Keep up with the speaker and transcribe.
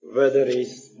weather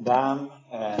is damp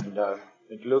and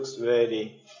it looks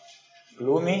very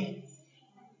gloomy,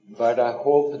 but I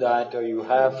hope that you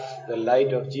have the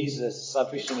light of Jesus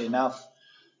sufficient enough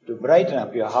to brighten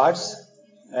up your hearts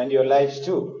and your lives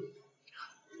too.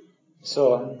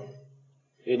 So,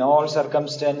 in all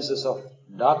circumstances of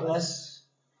darkness,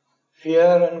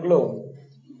 fear and gloom,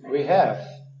 we have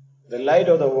the light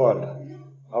of the world,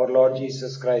 our Lord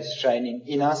Jesus Christ, shining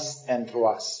in us and through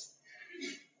us.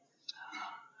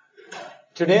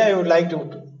 Today I would like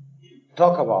to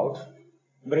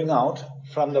bring out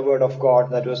from the Word of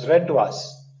God that was read to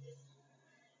us,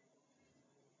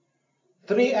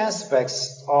 three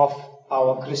aspects of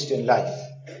our Christian life.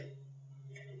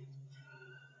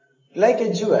 Like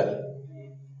a jewel,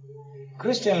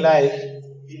 Christian life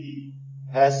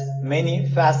has many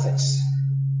facets.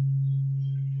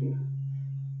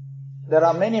 There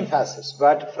are many facets,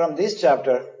 but from this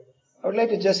chapter, I would like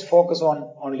to just focus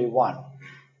on only one.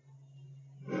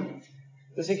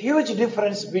 There's a huge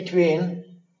difference between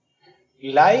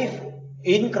life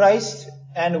in Christ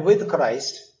and with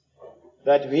Christ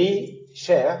that we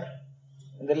share,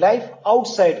 and the life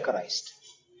outside Christ,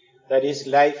 that is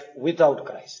life without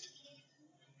Christ.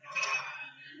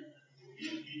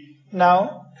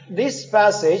 Now, this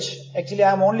passage, actually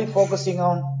I am only focusing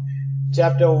on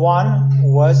chapter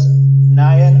 1, verse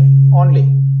 9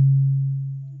 only.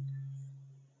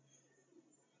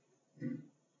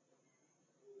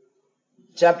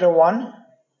 Chapter 1,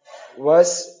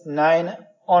 verse 9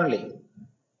 only.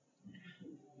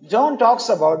 John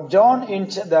in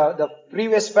the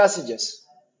previous passages,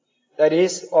 that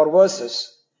is, or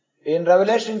verses, in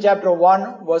Revelation chapter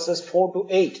 1, verses 4 to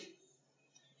 8,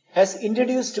 has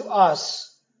introduced to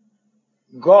us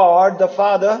God the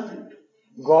Father,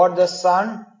 God the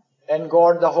Son, and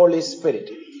God the Holy Spirit.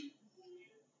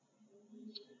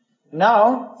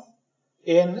 Now,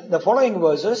 in the following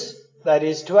verses, that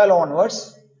is 12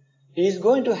 onwards, he is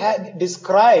going to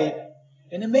describe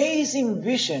an amazing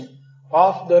vision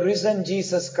of the risen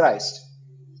Jesus Christ.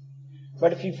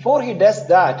 But before he does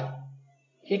that,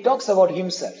 he talks about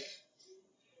himself.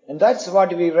 And that's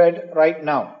what we read right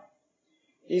now.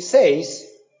 He says,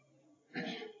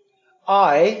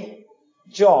 I,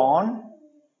 John,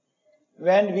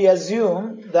 when we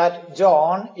assume that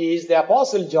John is the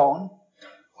Apostle John,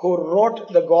 who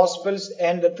wrote the Gospels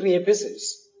and the three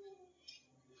epistles.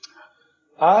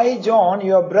 I, John,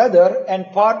 your brother and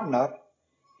partner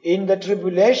in the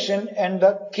tribulation and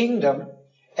the kingdom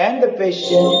and the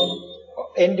patient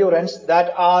endurance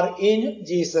that are in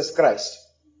Jesus Christ.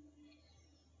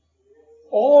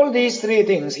 All these three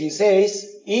things, he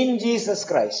says, in Jesus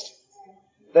Christ.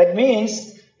 That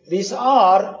means these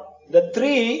are the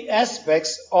three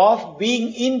aspects of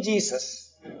being in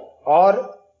Jesus,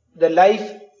 or the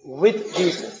life with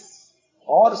Jesus,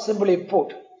 or simply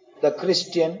put, the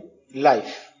Christian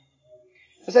life.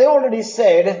 As I already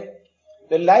said,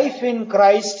 the life in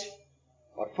Christ,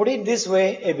 or put it this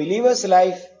way, a believer's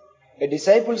life, a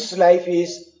disciple's life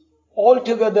is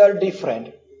altogether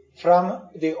different from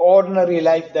the ordinary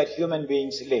life that human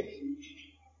beings live.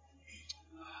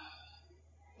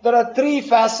 There are three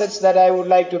facets that I would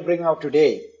like to bring out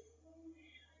today.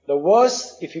 The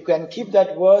verse, if you can keep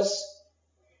that verse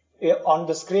on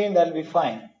the screen, that will be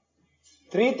fine.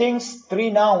 Three things, three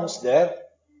nouns there.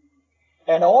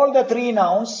 And all the three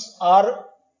nouns are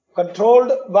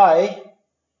controlled by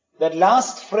that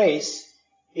last phrase,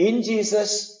 in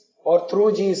Jesus or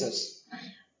through Jesus.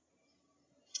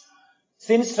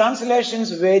 Since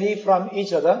translations vary from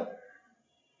each other,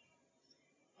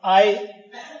 I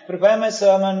prepare my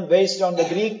sermon based on the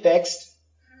Greek text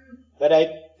that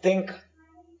I think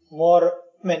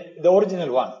the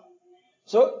original one.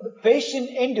 So, the patient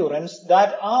endurance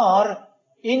that are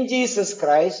in Jesus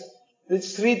Christ,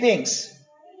 it's three things: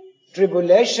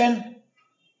 tribulation,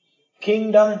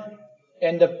 kingdom,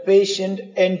 and the patient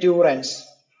endurance.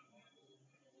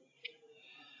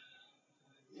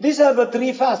 These are the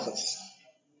three facets.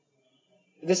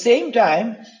 At the same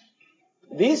time,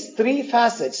 these three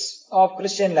facets of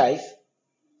Christian life,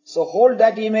 so hold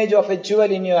that image of a jewel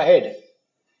in your head.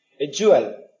 A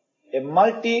jewel, a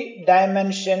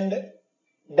multi-dimensioned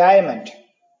diamond.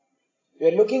 We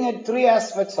are looking at three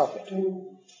aspects of it.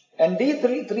 And these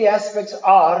three aspects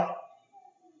are,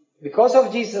 because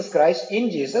of Jesus Christ, in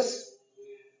Jesus,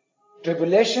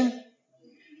 tribulation,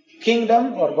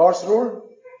 kingdom or God's rule,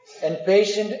 and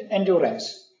patient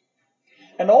endurance.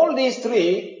 And all these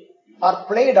three are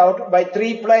played out by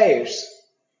three players.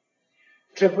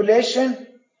 Tribulation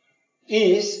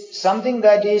is something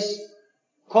that is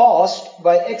caused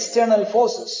by external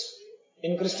forces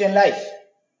in Christian life.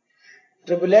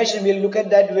 Tribulation, we'll look at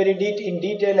that in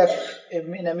detail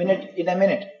in a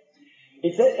minute.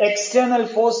 It's external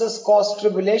forces cause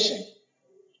tribulation.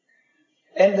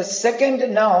 And the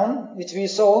second noun, which we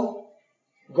saw,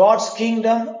 God's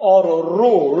kingdom or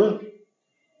rule,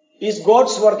 is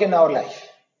God's work in our life.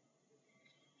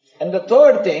 And the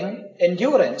third thing,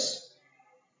 endurance,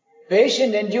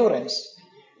 patient endurance,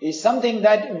 is something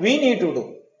that we need to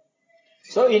do.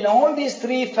 So in all these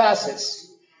three facets,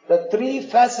 the three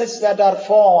facets that are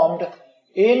formed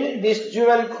in this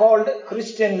jewel called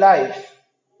Christian life,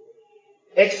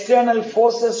 external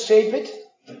forces shape it,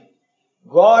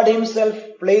 God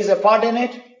Himself plays a part in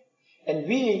it, and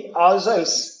we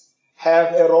ourselves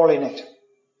have a role in it.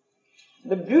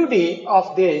 The beauty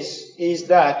of this is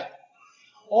that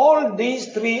all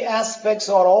these three aspects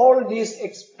or all these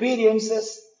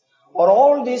experiences or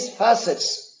all these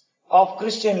facets of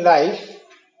Christian life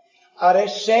are a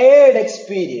shared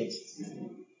experience.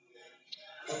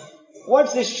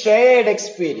 What's a shared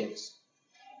experience?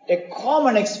 A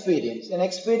common experience, an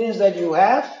experience that you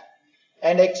have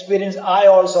and experience I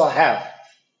also have.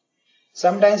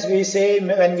 Sometimes we say,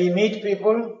 when we meet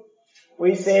people,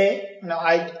 we say,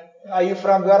 where are you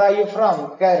from?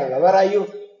 Kerala. Where are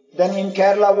you? Then in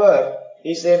Kerala where?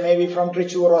 He say maybe from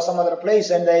Trichur or some other place,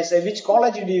 and they say, which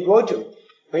college did you go to?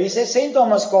 He says St.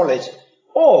 Thomas College.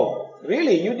 Oh,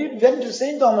 really? You went to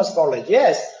St. Thomas College?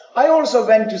 Yes, I also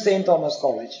went to St. Thomas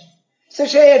College. It's a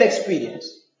shared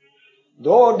experience.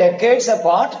 Though decades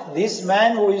apart, this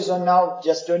man who is now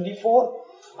just 24,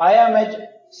 I am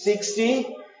at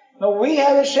 60. Now we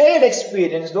have a shared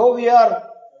experience. Though we have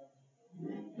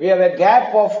a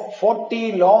gap of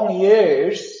 40 long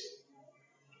years,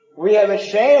 we have a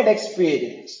shared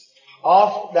experience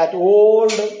of that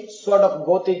old sort of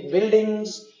Gothic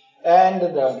buildings, and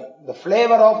the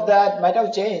flavor of that might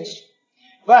have changed.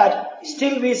 But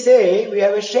still we say we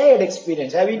have a shared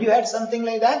experience. Haven't you had something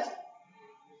like that?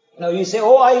 Now you say,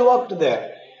 oh, I worked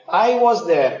there. I was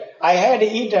there. I had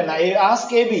eaten. I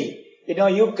asked AB.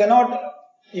 You cannot,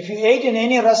 if you ate in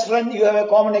any restaurant, you have a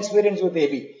common experience with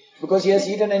AB. Because he has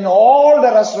eaten in all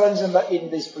the restaurants in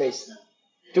this place.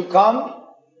 To come,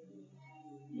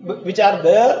 which are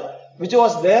there, which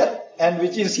was there, and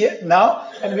which is here now,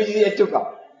 and which is yet to come.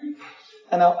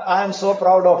 And I am so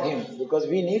proud of him, because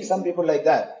we need some people like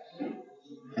that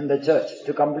in the church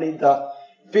to complete the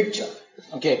picture.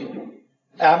 Okay.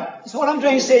 So what I'm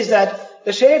trying to say is that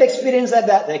the shared experience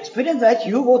the experience that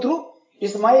you go through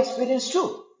is my experience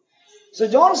too. So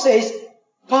John says,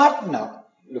 partner.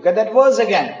 Look at that verse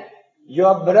again.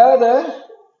 Your brother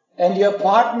and your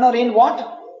partner in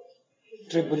what?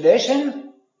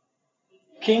 Tribulation,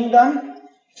 kingdom,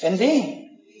 and the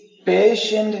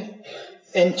patient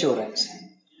endurance.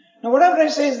 Now what I'm trying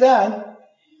to say is that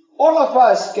all of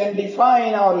us can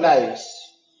define our lives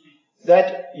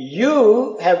that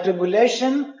you have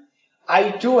tribulation, I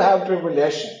too have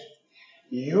tribulation.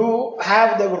 You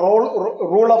have the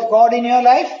rule of God in your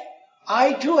life,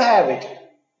 I too have it.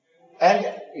 And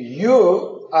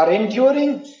you are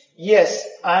enduring, yes,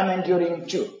 I am enduring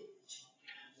too.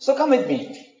 So come with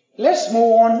me. Let's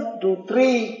move on to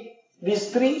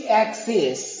these three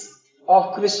axes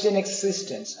of Christian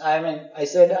existence. I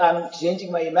said I'm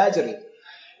changing my imagery.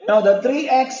 Now the three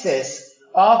axes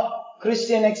of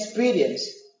Christian experience: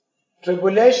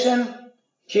 tribulation,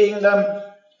 kingdom,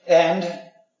 and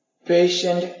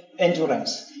patient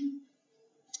endurance.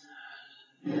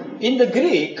 In the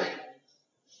Greek,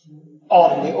 or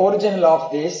the original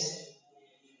of this,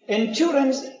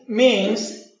 endurance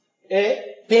means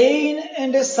a pain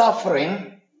and a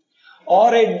suffering,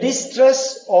 or a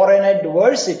distress or an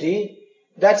adversity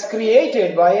that's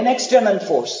created by an external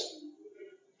force.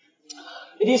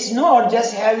 It is not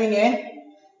just having a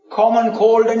common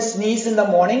cold and sneeze in the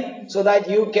morning so that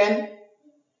you can,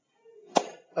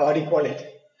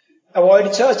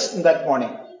 avoid church in that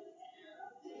morning.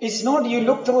 It's not you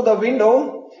look through the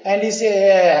window and you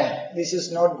say, this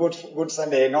is not good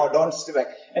Sunday, no, don't stay back.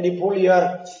 And you pull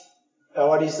your,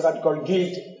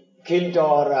 kilt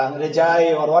or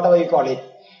rajai or whatever you call it,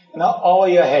 over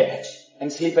your head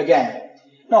and sleep again.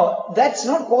 No, that's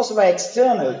not caused by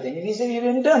external thing. It is an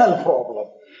internal problem.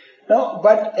 No,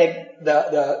 but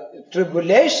the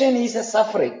tribulation is a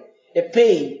suffering, a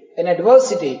pain, an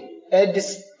adversity, a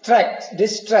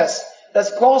distress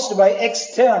that's caused by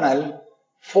external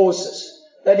forces.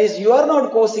 That is, you are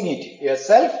not causing it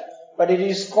yourself, but it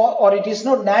is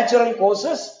not natural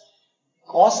causes,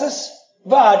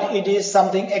 but it is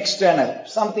something external,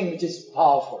 something which is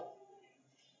powerful.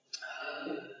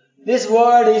 This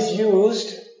word is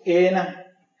used in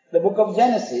the book of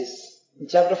Genesis, in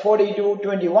chapter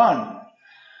 42:21,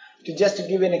 to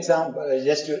give an example,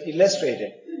 just to illustrate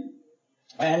it.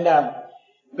 And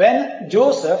When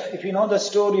Joseph, if you know the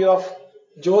story of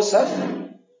Joseph,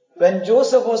 when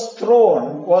Joseph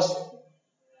was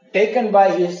taken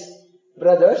by his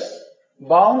brothers,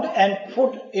 bound and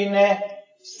put in a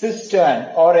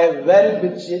cistern or a well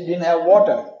which didn't have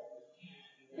water,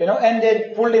 and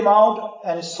they pulled him out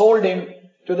and sold him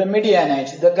to the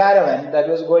Midianites, the caravan that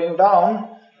was going down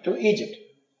to Egypt.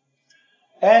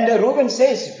 And Reuben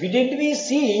says, didn't we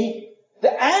see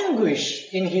the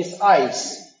anguish in his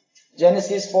eyes?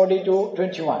 Genesis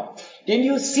 42:21. Didn't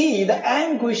you see the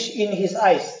anguish in his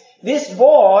eyes? This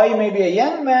boy, maybe a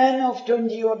young man of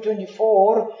 20 or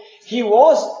 24, he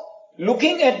was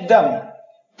looking at them,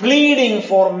 pleading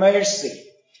for mercy.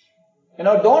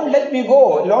 Don't let me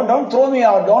go. Don't throw me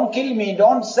out. Don't kill me.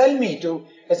 Don't sell me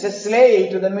as a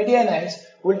slave to the Midianites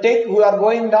who are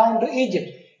going down to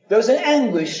Egypt. There's an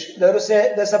anguish. There's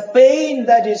a pain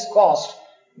that is caused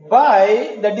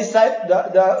by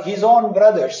his own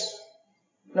brothers.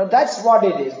 Now that's what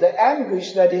it is. The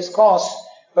anguish that is caused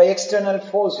by external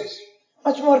forces.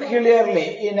 Much more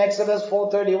clearly in Exodus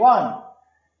 4:31.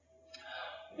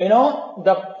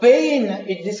 The pain,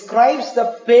 it describes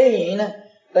the pain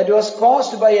that was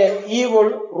caused by an evil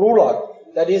ruler,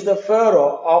 that is the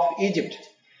Pharaoh of Egypt.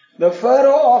 The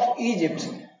Pharaoh of Egypt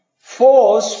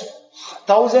forced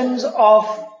thousands of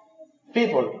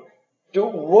people to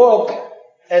work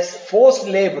as forced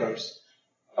laborers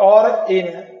or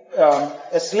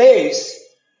as slaves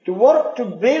to work to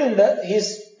build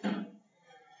his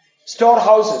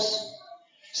storehouses.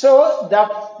 So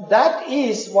that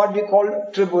is what we call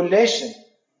tribulation.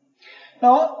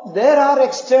 Now, there are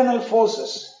external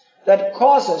forces that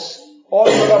causes all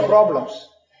the problems.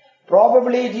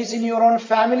 Probably it is in your own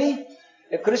family.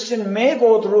 A Christian may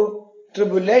go through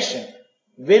tribulation,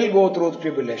 will go through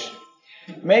tribulation.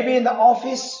 Maybe in the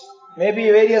office, maybe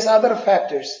various other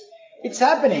factors. It's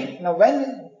happening. Now,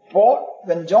 when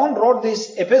John wrote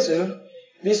this epistle,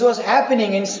 this was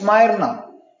happening in Smyrna,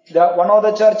 one of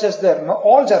the churches there. No,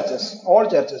 all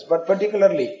churches, but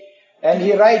particularly. And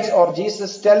he writes, or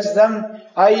Jesus tells them,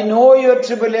 I know your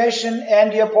tribulation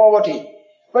and your poverty,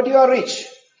 but you are rich.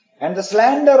 And the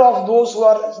slander of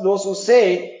those who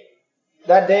say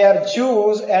that they are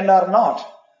Jews and are not,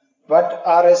 but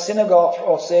are a synagogue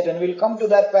of Satan. We'll come to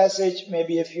that passage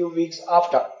maybe a few weeks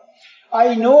after.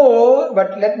 I know,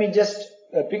 but let me just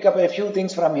pick up a few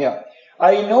things from here.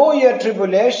 I know your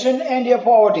tribulation and your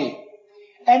poverty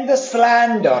and the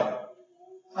slander.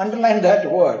 Underline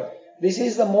that word. This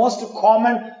is the most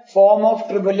common form of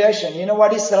tribulation. You know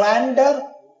what is slander?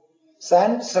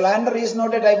 Slander is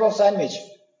not a type of sandwich.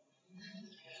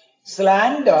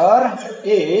 Slander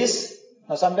is,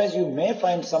 now sometimes you may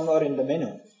find somewhere in the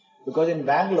menu, because in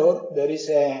Bangalore there is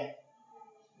a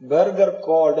burger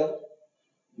called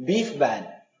beef ban.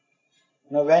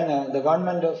 Now when the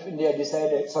government of India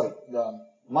the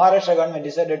Maharashtra government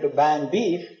decided to ban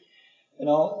beef,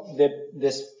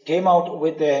 they came out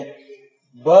with a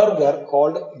burger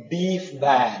called beef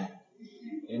ban.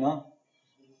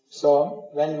 So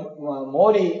when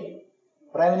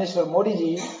Prime Minister Modi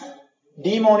ji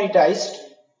demonetized,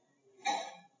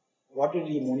 what did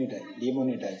he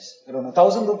demonetize? I don't know,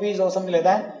 1,000 rupees or something like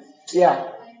that?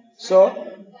 Yeah. So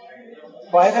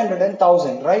 500 and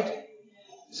 1,000, right?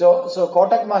 So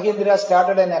Kotak Mahindra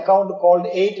started an account called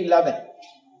 811.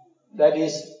 That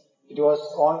is, it was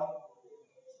on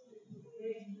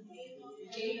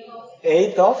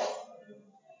 8th of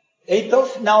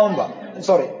November.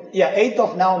 8th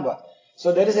of November.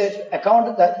 So there is an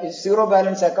account that is zero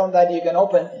balance account that you can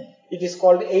open. It is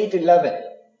called 811.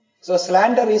 So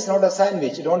slander is not a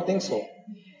sandwich. Don't think so.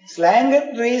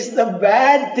 Slander is the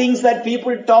bad things that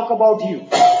people talk about you.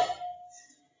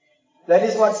 That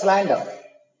is what slander.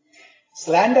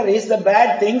 Slander is the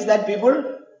bad things that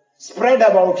people spread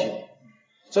about you.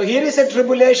 So here is a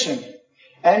tribulation.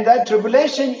 And that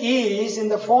tribulation is in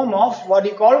the form of what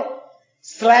you call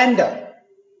slander.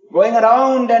 Going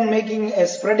around and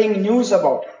spreading news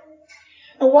about it.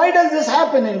 Now why does this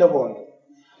happen in the world?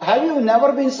 Have you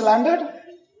never been slandered?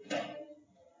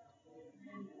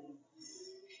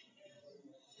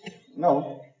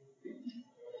 No.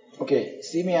 Okay,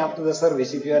 see me after the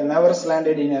service if you are never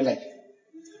slandered in your life.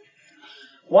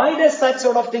 Why does such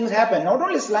sort of things happen? Not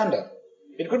only slander.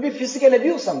 It could be physical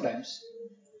abuse sometimes.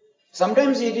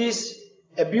 Sometimes it is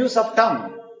abuse of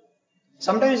tongue.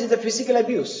 Sometimes it's a physical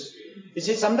abuse. You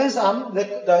see, sometimes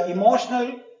the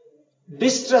emotional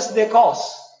distress they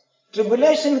cause.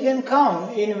 Tribulation can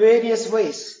come in various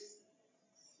ways.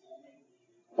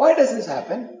 Why does this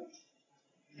happen?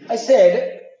 I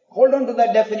said, hold on to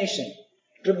that definition.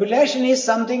 Tribulation is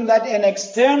something that an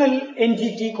external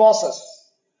entity causes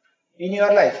in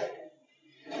your life.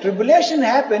 Tribulation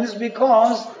happens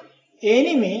because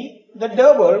enemy, the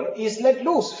devil, is let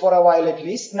loose for a while at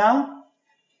least now,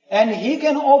 and he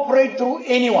can operate through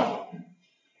anyone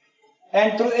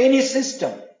and through any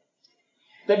system.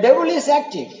 The devil is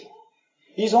active.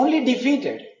 He is only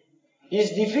defeated. He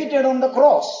is defeated on the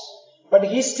cross, but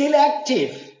he is still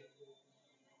active.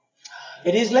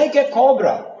 It is like a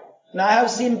cobra. Now I have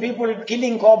seen people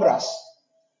killing cobras.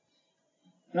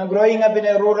 Now growing up in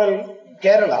a rural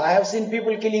Kerala, I have seen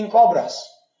people killing cobras.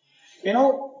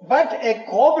 But a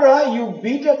cobra, you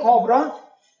beat a cobra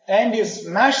and you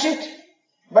smash it,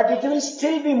 but it will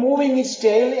still be moving its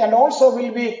tail and also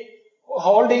will be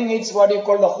holding its what you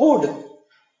call the hood.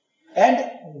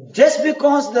 And just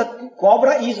because the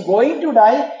cobra is going to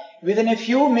die within a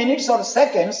few minutes or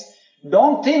seconds,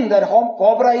 don't think that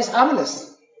cobra is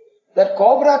harmless. That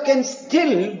cobra can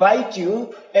still bite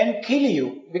you and kill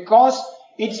you because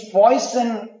its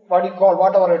poison,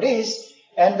 whatever it is,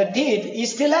 and the teeth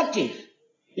is still active.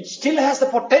 It still has the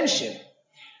potential.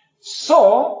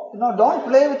 So, don't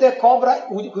play with a cobra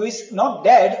who is not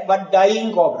dead but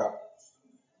dying cobra.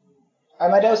 I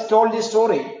might have told this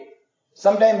story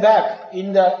sometime back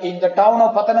in the town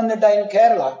of Pathanamthitta in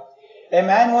Kerala. A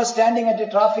man was standing at a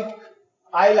traffic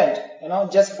island,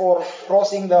 just for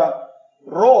crossing the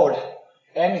road,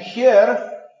 and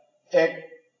here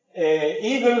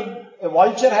a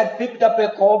vulture had picked up a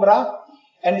cobra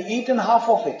and eaten half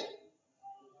of it.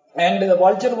 And the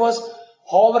vulture was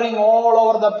hovering all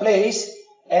over the place,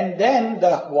 and then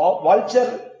the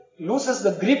vulture loses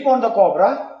the grip on the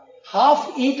cobra,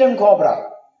 half-eaten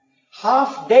cobra,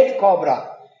 half-dead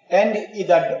cobra, and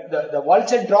the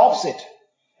vulture drops it,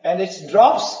 and it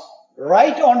drops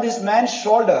right on this man's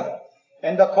shoulder,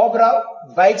 and the cobra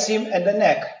bites him at the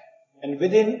neck, and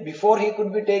before he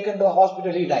could be taken to the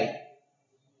hospital, he died.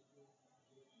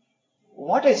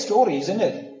 What a story, isn't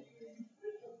it?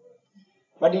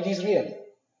 But it is real.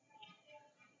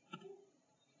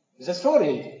 It's a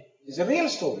story. It's a real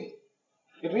story.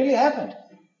 It really happened.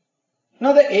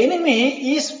 Now the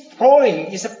enemy is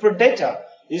prowling, is a predator,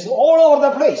 is all over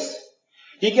the place.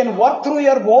 He can work through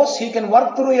your boss, he can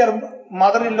work through your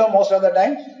mother-in-law most of the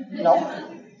time. No.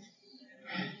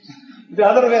 The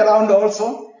other way around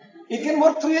also. It can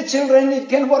work through your children, it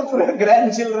can work through your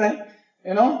grandchildren,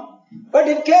 But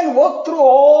it can work through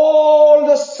all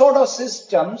the sort of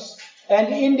systems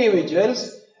and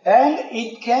individuals, and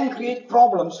it can create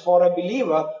problems for a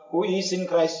believer who is in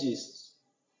Christ Jesus.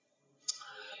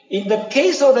 In the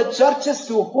case of the churches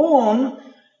to whom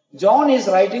John is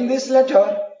writing this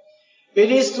letter,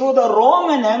 it is through the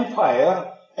Roman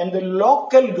Empire and the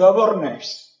local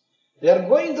governors. They are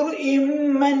going through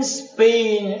immense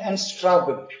pain and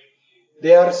struggle.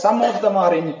 Some of them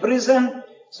are in prison,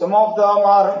 some of them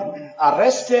are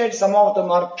arrested, some of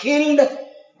them are killed,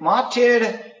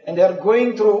 martyred, and they are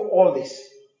going through all this.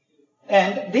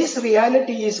 And this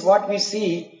reality is what we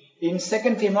see in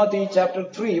 2 Timothy chapter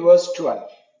 3 verse 12.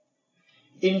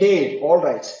 Indeed, Paul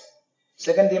writes,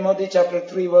 2 Timothy chapter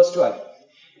 3 verse 12.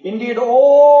 Indeed,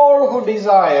 all who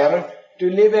desire to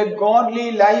live a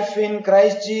godly life in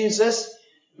Christ Jesus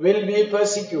will be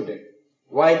persecuted,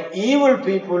 while evil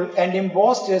people and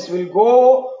impostors will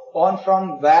go on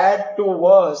from bad to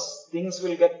worse. Things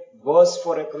will get worse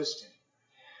for a Christian.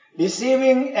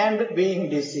 Deceiving and being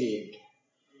deceived.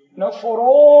 Now, for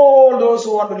all those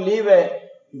who want to live a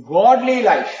godly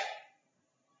life,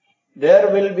 there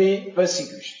will be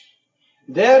persecution.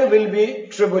 There will be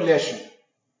tribulation.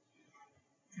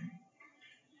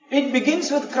 It begins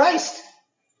with Christ.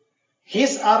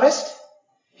 His arrest,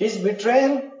 His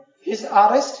betrayal, His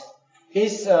arrest,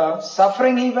 His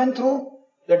suffering He went through,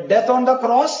 the death on the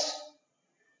cross.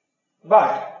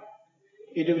 But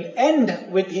it will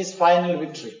end with His final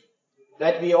victory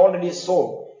that we already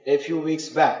saw a few weeks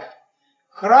back.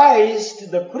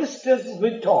 Christ, the Christus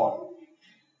Victor.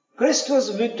 Christus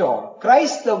Victor.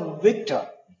 Christ the victor,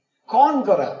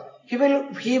 conqueror. He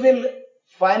will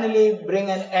finally bring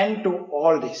an end to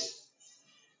all this.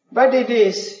 But it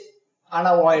is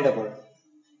unavoidable.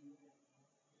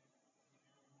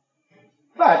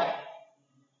 But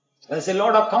there's a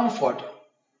lot of comfort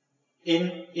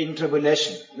in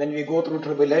tribulation, when we go through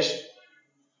tribulation.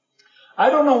 I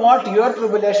don't know what your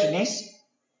tribulation is.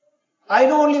 I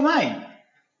know only mine.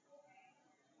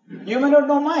 You may not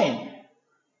know mine.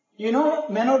 You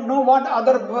may not know what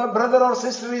other brother or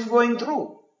sister is going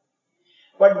through.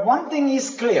 But one thing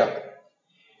is clear.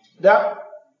 The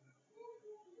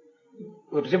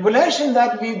tribulation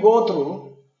that we go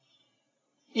through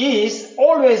is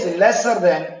always lesser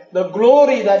than the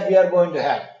glory that we are going to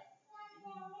have.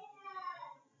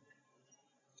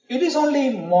 It is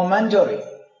only momentary.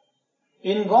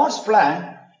 In God's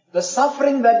plan, the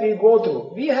suffering that we go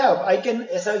through.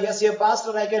 As your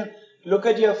pastor, I can look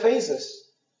at your faces.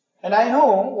 And I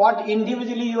know what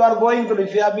individually you are going through.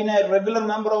 If you have been a regular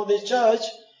member of this church,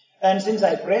 and since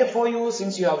I pray for you,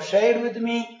 since you have shared with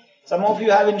me, some of you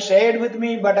haven't shared with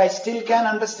me, but I still can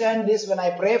understand this. When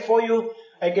I pray for you,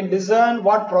 I can discern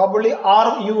what probably you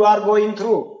are going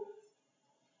through.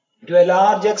 To a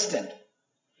large extent.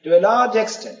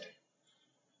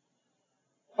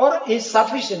 Or is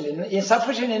sufficient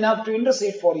enough to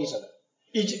intercede for each other.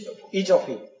 Each of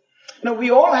you. Now we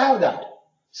all have that.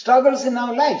 Struggles in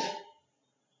our life.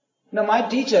 Now my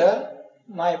teacher,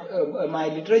 my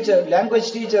literature,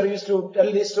 language teacher used to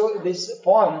tell this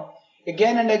poem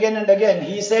again and again and again.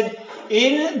 He said,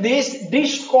 in this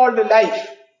dish called life,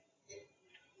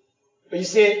 we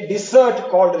say dessert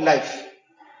called life.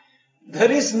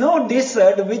 There is no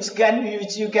dessert which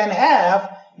you can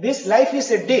have. This life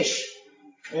is a dish.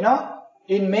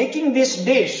 In making this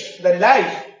dish, the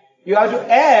life, you have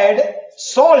to add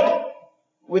salt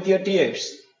with your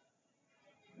tears.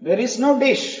 There is no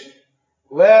dish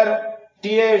where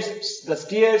the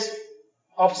tears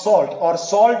of salt or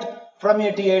salt from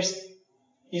your tears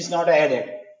is not added.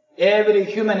 Every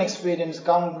human experience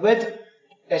comes with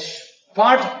a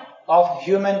part of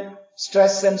human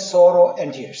stress and sorrow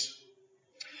and tears.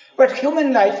 But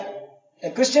human life,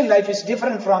 a Christian life, is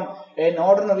different from an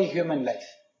ordinary human life.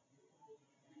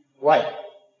 Why?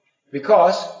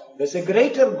 Because there's a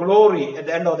greater glory at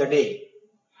the end of the day.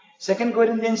 2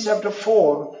 Corinthians chapter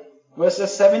 4,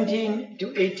 verses 17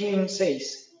 to 18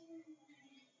 says,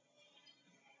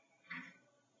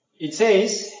 it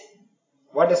says,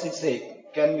 what does it say?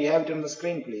 Can we have it on the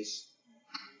screen, please?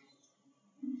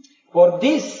 For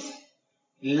this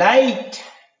light,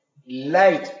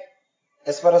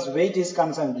 as far as weight is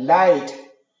concerned, light,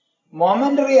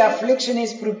 momentary affliction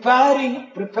is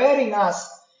preparing us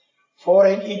for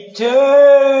an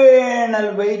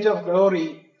eternal weight of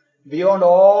glory beyond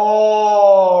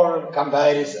all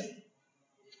comparison.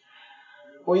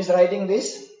 Who is writing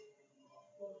this?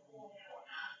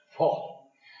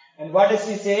 Paul. And what does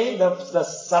he say? The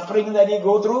suffering that he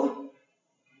go through?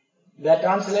 The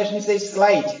translation says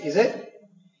light, is it?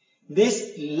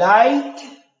 This light,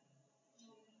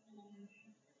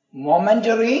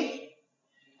 momentary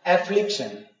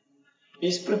affliction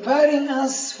is preparing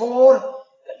us for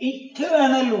the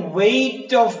eternal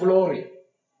weight of glory.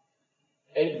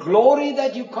 A glory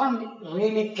that you can't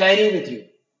really carry with you.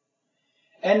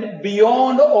 And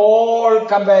beyond all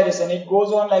comparison, it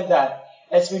goes on like that.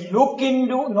 As we look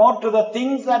into, not to the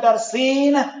things that are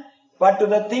seen, but to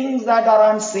the things that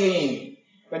are unseen.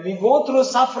 When we go through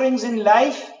sufferings in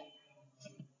life,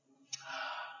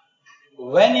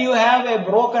 when you have a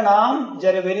broken arm,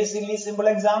 just a very silly, simple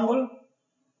example,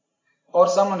 or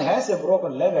someone has a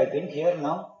broken leg, I think, here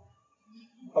now,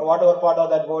 or whatever part of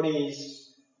that body is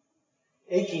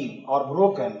aching or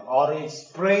broken or is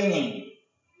spraining.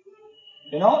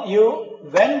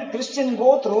 When Christians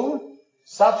go through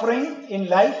suffering in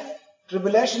life,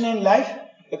 tribulation in life,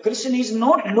 a Christian is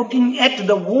not looking at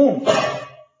the wound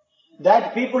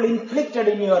that people inflicted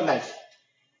in your life.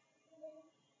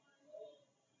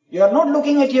 You are not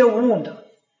looking at your wound.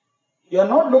 You are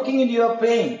not looking at your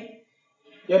pain.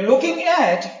 You are looking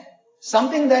at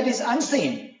something that is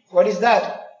unseen. What is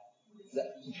that? The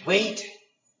weight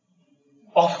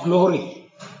of glory.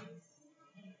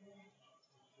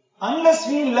 Unless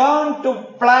we learn to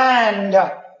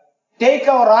take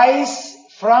our eyes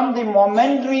from the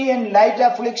momentary and light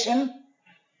affliction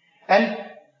and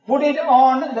put it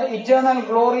on the eternal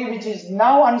glory which is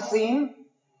now unseen,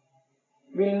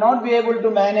 we will not be able to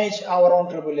manage our own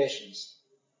tribulations.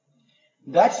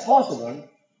 That's possible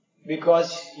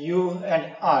because you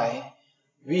and I,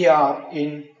 we are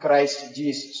in Christ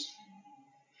Jesus.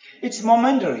 It's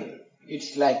momentary.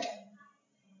 It's light.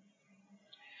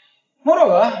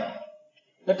 Moreover,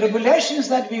 the tribulations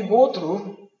that we go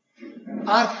through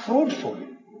are fruitful.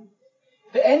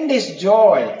 The end is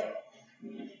joy.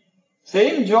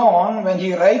 Saint John, when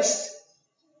he writes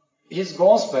his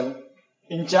gospel,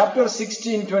 in chapter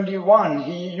 16:21,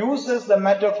 he uses the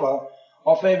metaphor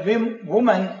of a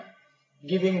woman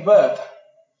giving birth.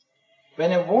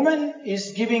 When a woman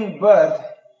is giving birth,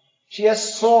 she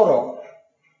has sorrow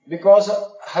because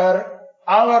her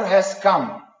hour has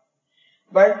come.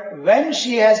 But when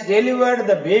she has delivered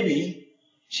the baby,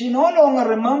 she no longer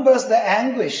remembers the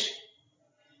anguish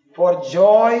for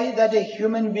joy that a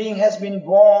human being has been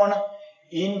born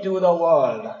into the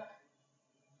world.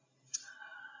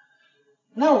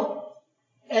 Now,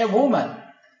 a woman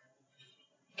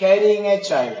carrying a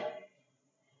child,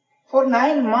 for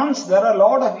 9 months there are a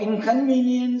lot of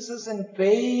inconveniences and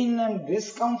pain and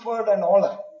discomfort and all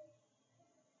that.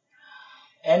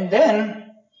 And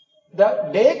then the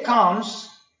day comes,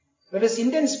 there is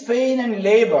intense pain and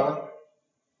labor,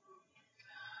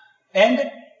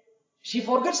 and she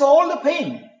forgets all the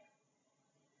pain,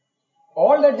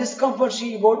 all the discomfort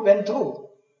she went through,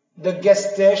 the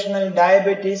gestational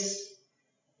diabetes,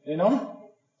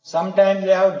 sometimes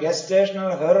they have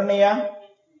gestational hernia,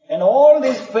 and all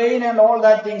this pain and all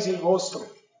that things he goes through.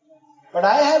 But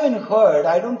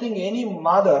I don't think any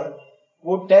mother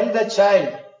would tell the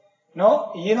child,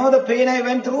 no, the pain I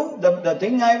went through, the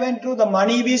thing I went through, the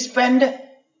money we spend,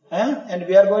 and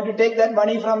we are going to take that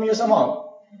money from you somehow.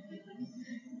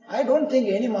 I don't think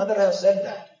any mother has said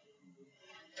that.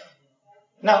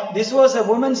 Now, this was a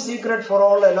woman's secret for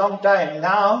a long time.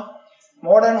 Now,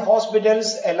 modern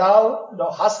hospitals allow the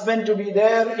husband to be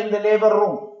there in the labor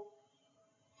room.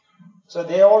 So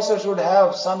they also should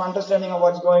have some understanding of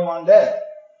what's going on there.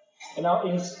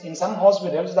 In some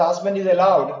hospitals, the husband is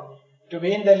allowed to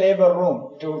be in the labor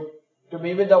room, to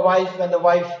be with the wife when the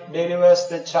wife delivers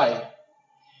the child.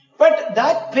 But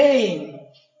that pain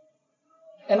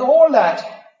and all that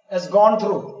has gone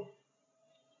through.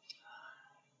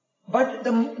 But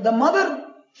the mother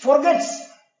forgets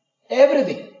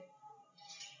everything.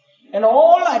 And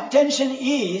all attention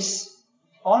is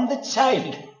on the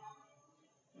child.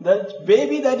 The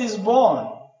baby that is born,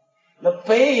 the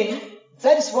pain,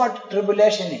 that's what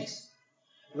tribulation is.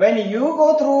 When you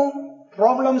go through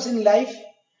problems in life,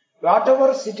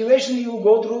 whatever situation you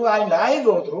go through and I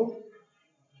go through,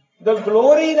 the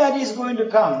glory that is going to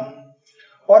come,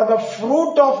 or the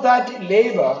fruit of that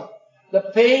labor, the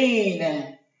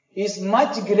pain is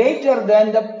much greater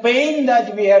than the pain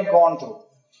that we had gone through.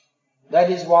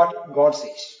 That is what God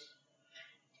says.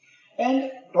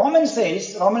 And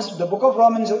the book of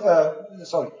Romans,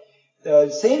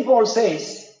 St. Paul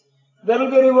says, there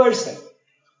will be a reversal.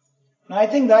 Now I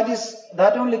think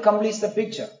that only completes the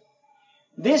picture.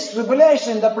 This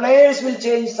tribulation, the players will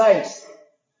change sides.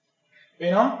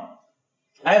 I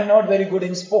am not very good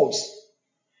in sports.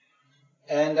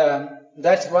 And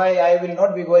that's why I will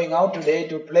not be going out today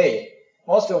to play.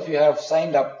 Most of you have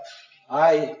signed up.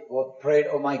 I prayed,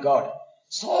 oh my God,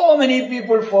 so many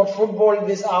people for football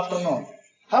this afternoon.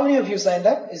 How many of you signed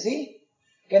up? You see?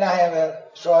 Can I have a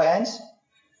show of hands?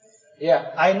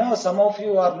 Yeah, I know some of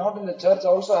you are not in the church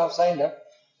also have signed up.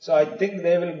 So I think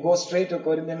they will go straight to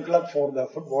Corinthian Club for the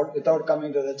football without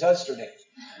coming to the church today.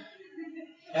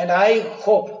 And I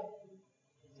hope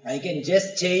I can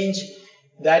just change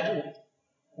that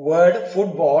word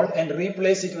football and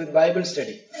replace it with Bible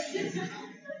study.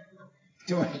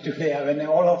 Today when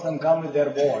all of them come with their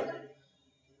ball.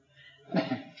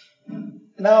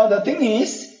 Now the thing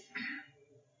is,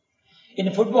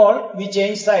 in football we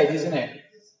change side, isn't it?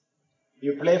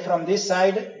 You play from this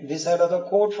side of the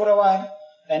court for a while,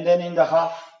 and then in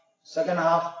the second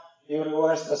half, you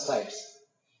reverse the sides.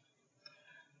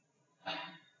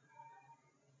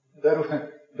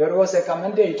 There was a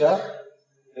commentator,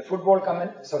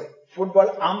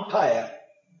 football umpire,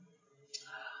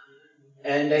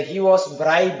 and he was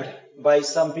bribed by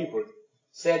some people.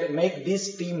 Said, make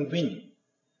this team win.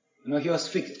 He was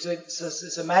fixed.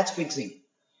 It's a match fixing.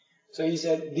 So he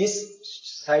said,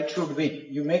 this side should win.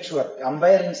 You make sure,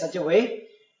 umpire in such a way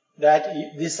that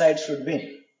this side should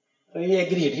win. So he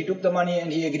agreed. He took the money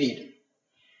and he agreed.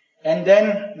 And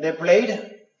then they played,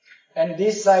 and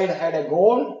this side had a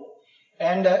goal,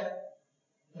 and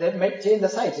they might change the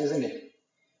sides, isn't it?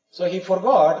 So he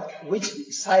forgot which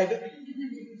side.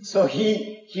 So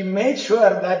he made sure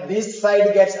that this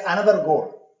side gets another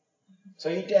goal. So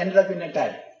it ended up in a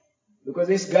tie. Because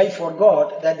this guy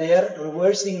forgot that they are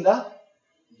reversing the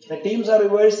teams are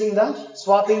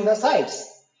swapping the sides.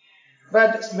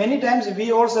 But many times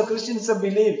we also, Christians,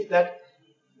 believe that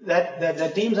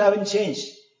the teams haven't changed.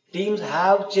 Teams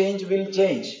have changed, will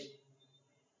change.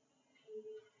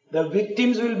 The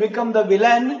victims will become the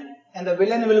villain, and the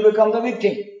villain will become the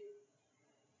victim.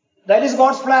 That is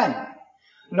God's plan.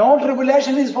 No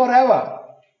tribulation is forever.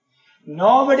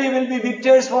 Nobody will be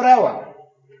victors forever.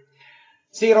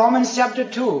 See Romans chapter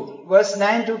 2, verse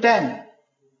 9 to 10.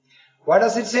 What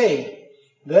does it say?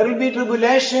 There will be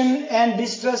tribulation and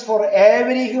distress for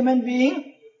every human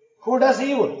being who does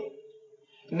evil.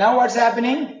 Now what's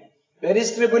happening? There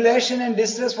is tribulation and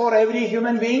distress for every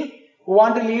human being who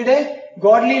want to lead a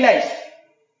godly life.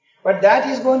 But that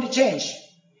is going to change.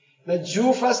 The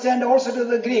Jew first and also to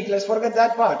the Greek. Let's forget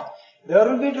that part. There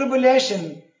will be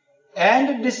tribulation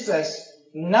and distress.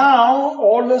 Now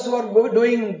all those who are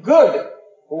doing good,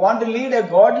 who want to lead a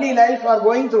godly life, are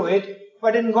going through it.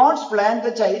 But in God's plan,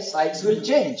 the sides will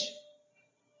change.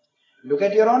 Look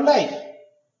at your own life.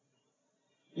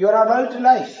 Your adult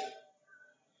life.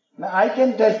 Now I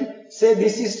can say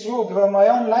this is true from my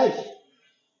own life.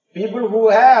 People who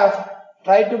have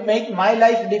tried to make my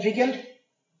life difficult,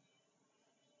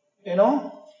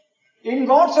 in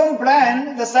God's own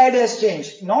plan, the side has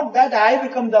changed. Not that I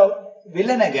become the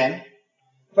villain again,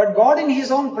 but God in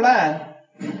His own plan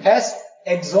has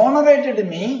exonerated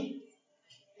me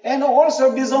and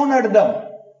also dishonored them.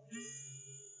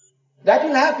 That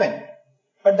will happen.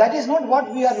 But that is not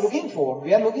what we are looking for.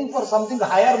 We are looking for something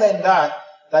higher than that.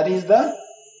 That is the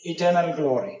eternal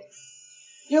glory.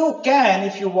 You can,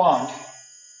 if you want,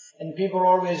 and people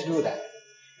always do that.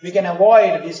 We can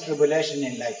avoid this tribulation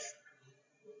in life.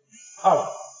 How?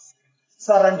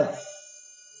 Surrender.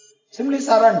 Simply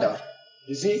surrender.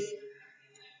 You see,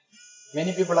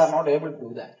 many people are not able to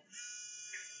do that.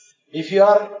 If you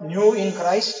are new in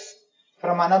Christ,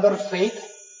 from another faith,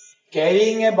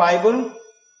 carrying a Bible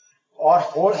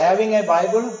or having a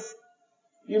Bible,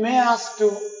 you may ask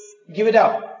to give it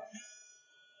up.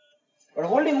 But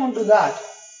holding on to that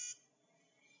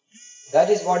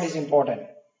is what is important.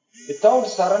 Without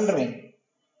surrendering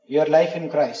your life in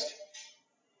Christ,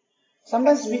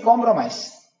 sometimes we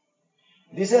compromise.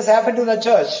 This has happened to the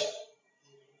church.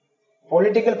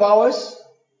 Political powers,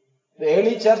 the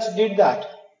early church did that.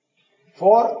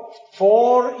 For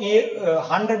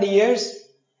 400 years,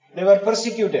 they were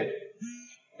persecuted.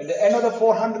 At the end of the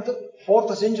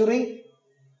 4th century,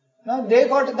 now they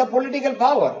got the political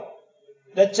power.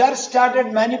 The church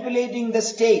started manipulating the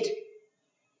state.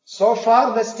 So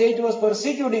far, the state was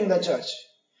persecuting the church.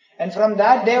 And from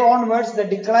that day onwards, the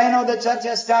decline of the church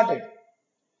has started.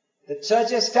 The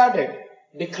church has started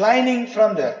declining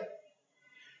from there.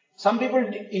 Some people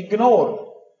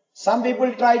ignore. Some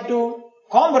people try to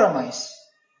compromise.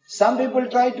 Some people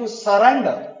try to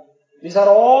surrender. These are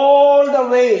all the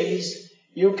ways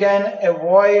you can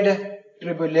avoid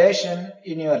tribulation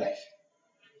in your life.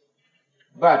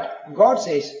 But God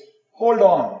says, hold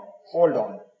on, hold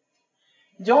on.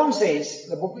 John says,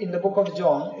 in the book of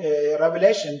John,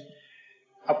 Revelation,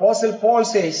 Apostle Paul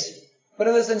says,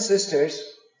 brothers and sisters,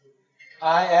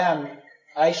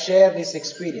 I share this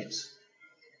experience.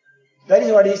 That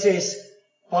is what he says,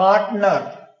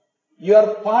 partner.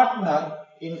 Your partner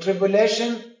in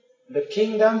tribulation, the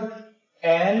kingdom,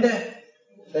 and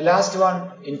the last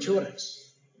one,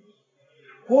 endurance.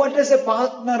 What does a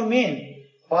partner mean?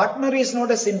 Partner is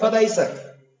not a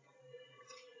sympathizer.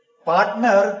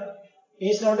 Partner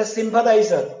is not a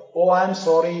sympathizer. Oh, I am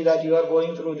sorry that you are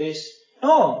going through this.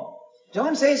 No.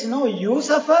 John says, no, you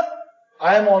suffer,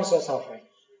 I am also suffering.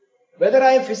 Whether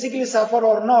I physically suffer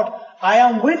or not, I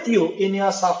am with you in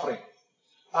your suffering.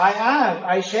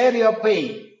 I share your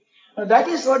pain. Now that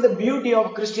is what the beauty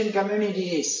of Christian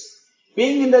community is.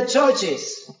 Being in the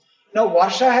churches. Now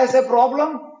Varsha has a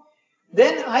problem,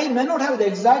 then I may not have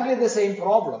exactly the same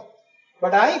problem.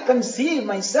 But I conceive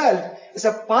myself as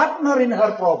a partner in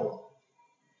her problem.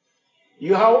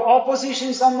 You have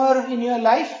opposition somewhere in your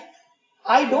life?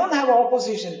 I don't have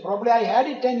opposition. Probably I had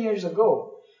it 10 years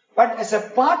ago. But as a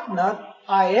partner,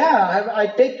 I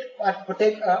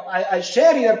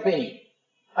share your pain.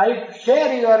 I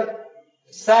share your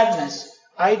sadness.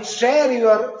 I share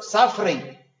your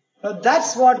suffering. Now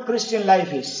that's what Christian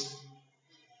life is.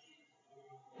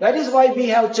 That is why we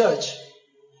have church.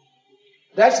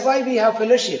 That's why we have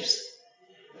fellowships.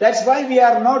 That's why we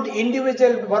are not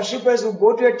individual worshippers who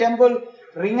go to a temple,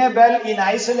 ring a bell in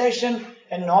isolation,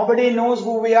 and nobody knows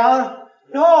who we are.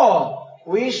 No,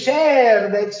 we share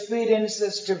the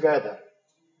experiences together.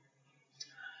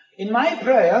 In my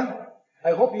prayer,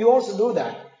 I hope you also do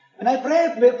that. When I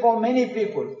pray for many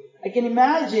people, I can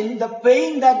imagine the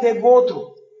pain that they go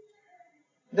through,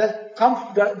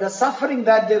 the suffering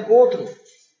that they go through.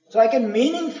 So I can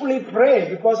meaningfully pray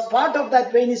because part of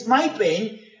that pain is my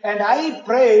pain, and I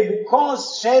pray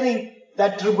because sharing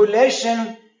that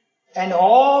tribulation and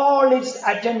all its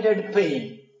attended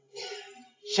pain.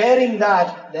 Sharing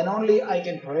that, then only I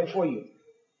can pray for you.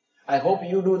 I hope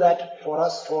you do that for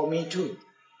us, for me too.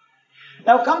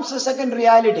 Now comes the second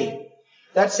reality.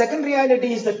 That second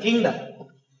reality is the kingdom.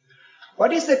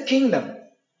 What is the kingdom?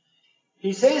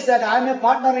 He says that I am a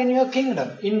partner in your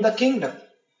kingdom, in the kingdom.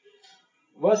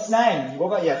 Verse 9,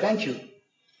 thank you.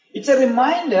 It's a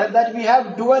reminder that we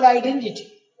have dual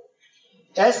identity.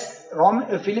 As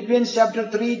Philippians chapter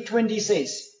 3:20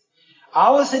 says,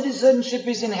 our citizenship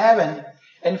is in heaven,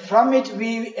 and from it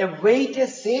we await a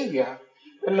Savior,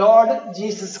 the Lord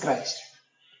Jesus Christ.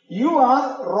 You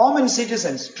are Roman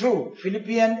citizens, true.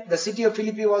 The city of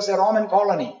Philippi was a Roman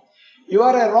colony. You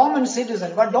are a Roman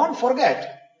citizen, but don't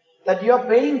forget that you are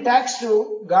paying tax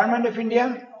to Government of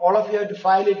India. All of you have to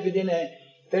file it within a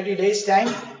 30 days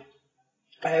time.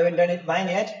 I haven't done it mine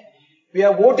yet. We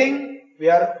are voting, we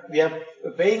are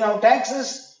paying our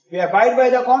taxes, we abide by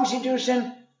the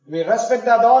constitution, we respect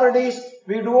the authorities,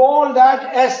 we do all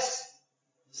that as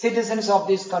citizens of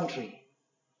this country.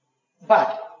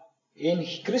 But as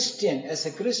a Christian, as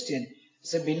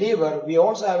a believer, we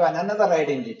also have another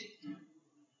identity.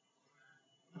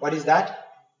 What is that?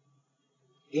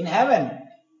 In heaven.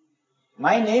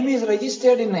 My name is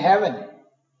registered in heaven.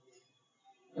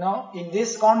 In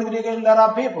this congregation there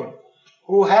are people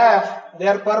who have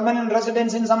their permanent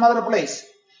residence in some other place,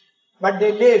 but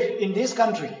they live in this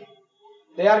country.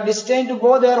 They are destined to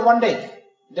go there one day,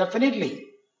 definitely.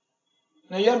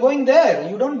 Now you are going there,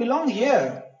 you don't belong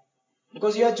here,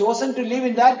 because you have chosen to live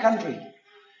in that country.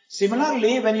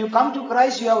 Similarly, when you come to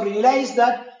Christ, you have realized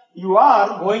that you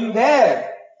are going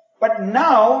there. But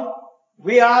now,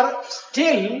 we are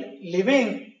still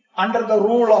living under the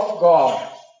rule of God.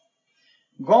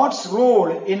 God's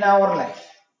rule in our life.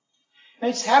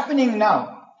 It's happening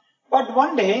now. But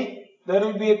one day, there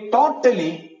will be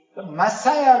the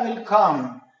Messiah will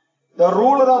come. The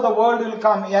ruler of the world will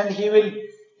come and he will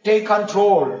take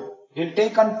control. He'll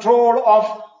take control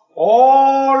of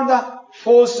all the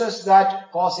forces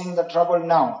that causing the trouble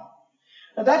now.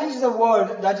 Now that is the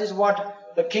word, that is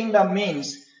what the kingdom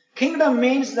means. Kingdom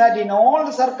means that in all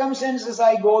the circumstances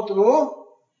I go through,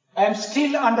 I am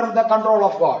still under the control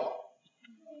of God.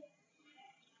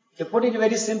 To put it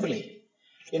very simply,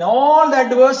 in all the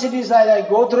adversities that I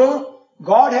go through,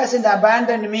 God hasn't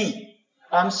abandoned me.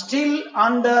 I'm still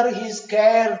under His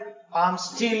care. I'm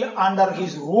still under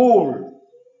His rule.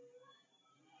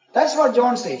 That's what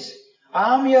John says.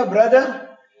 I'm your brother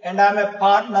and I'm a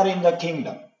partner in the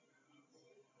kingdom.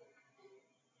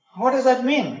 What does that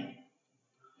mean?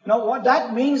 Now, what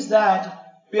that means that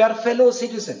we are fellow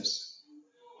citizens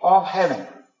of heaven.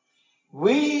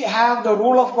 We have the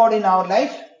rule of God in our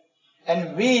life,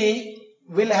 and we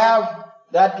will have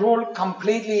that rule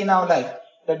completely in our life.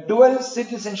 The dual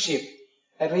citizenship,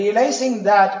 realizing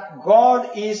that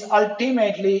God is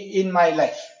ultimately in my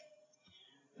life.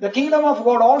 The kingdom of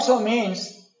God also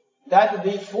means that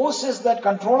the forces that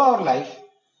control our life,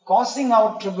 causing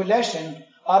our tribulation,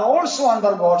 are also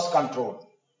under God's control.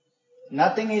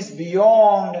 Nothing is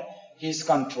beyond His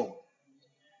control.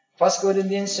 1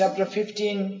 Corinthians chapter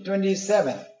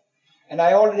 15:27. And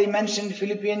I already mentioned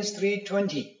Philippians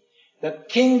 3:20. The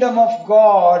kingdom of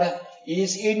God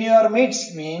is in your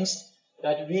midst means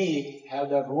that we have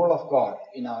the rule of God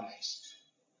in our lives.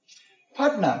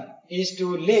 Partner is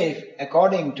to live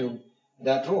according to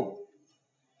that rule.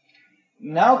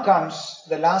 Now comes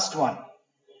the last one,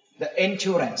 the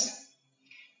endurance.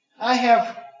 I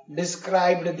have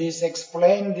described this,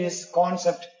 explained this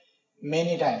concept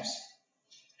many times.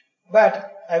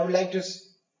 But I would like to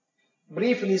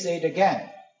briefly say it again.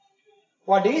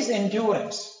 What is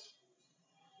endurance?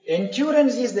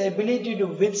 Endurance is the ability to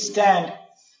withstand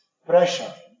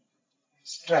pressure,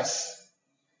 stress.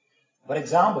 For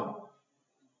example,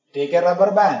 take a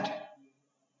rubber band.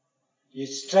 You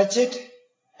stretch it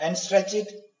and stretch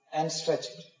it and stretch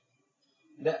it.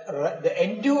 The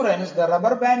endurance, the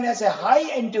rubber band has a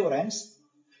high endurance,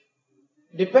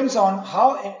 depends on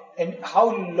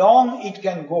how long it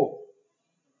can go.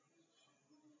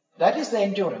 That is the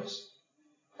endurance.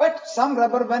 But some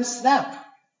rubber bands snap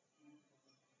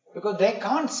because they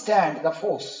can't stand the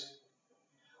force.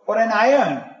 Or an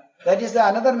iron, that is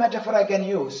another metaphor I can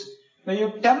use. When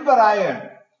you temper iron,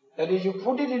 that is you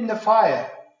put it in the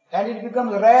fire and it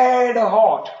becomes red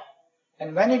hot.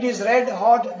 And when it is red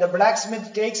hot, the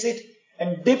blacksmith takes it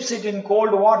and dips it in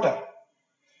cold water.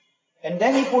 And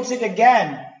then he puts it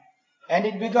again and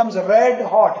it becomes red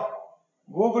hot.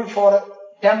 Google for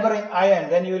tempering iron,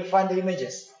 then you will find the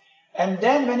images. And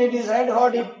then when it is red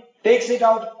hot, he takes it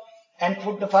out and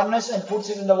put the furnace and puts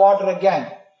it in the water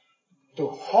again. To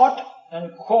hot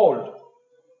and cold.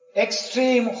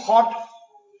 Extreme hot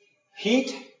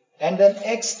heat and then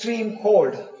extreme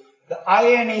cold. The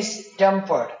iron is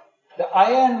tempered. The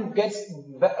iron gets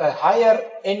a higher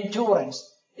endurance,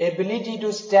 ability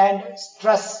to stand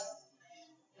stress,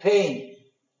 pain,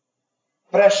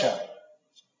 pressure.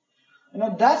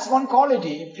 That's one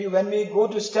quality. When we go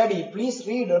to study, please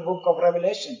read the book of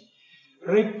Revelation.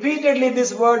 Repeatedly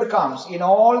this word comes in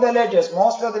all the letters,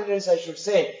 most of the letters I should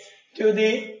say, to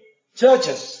the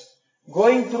churches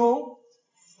going through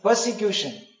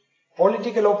persecution,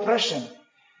 political oppression.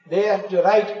 They have to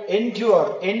write,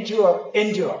 endure, endure,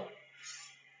 endure.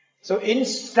 So in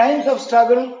times of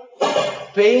struggle,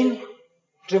 pain,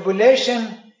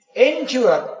 tribulation,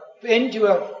 endure,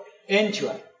 endure,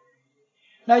 endure.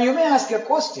 Now you may ask a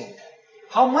question,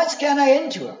 how much can I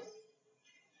endure?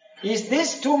 Is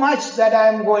this too much that I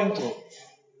am going through?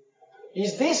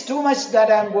 Is this too much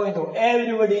that I am going through?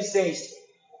 Everybody says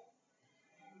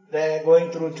they are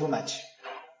going through too much.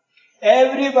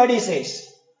 Everybody says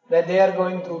that they are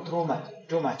going through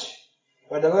too much.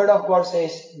 But the Word of God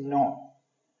says no.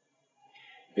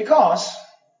 Because,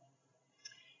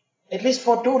 at least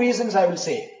for two reasons I will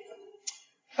say.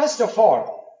 First of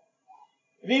all,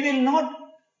 we will not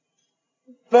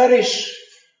perish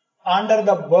under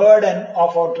the burden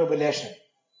of our tribulation.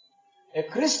 A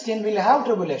Christian will have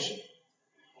tribulation.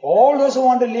 All those who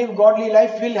want to live godly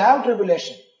life will have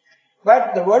tribulation.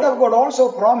 But the Word of God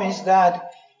also promised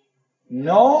that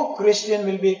no Christian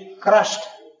will be crushed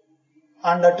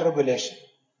under tribulation.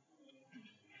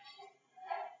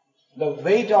 The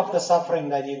weight of the suffering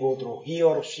that he go through, he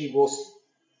or she goes through.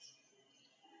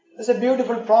 There's a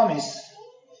beautiful promise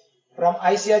from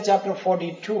Isaiah chapter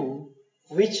 42,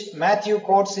 which Matthew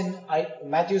quotes in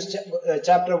Matthew's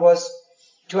chapter verse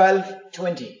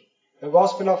 12-20. The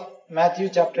Gospel of Matthew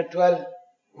chapter 12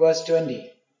 verse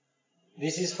 20.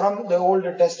 This is from the Old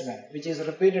Testament, which is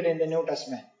repeated in the New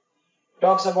Testament.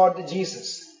 Talks about the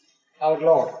Jesus, our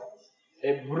Lord.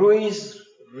 A bruised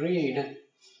reed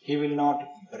he will not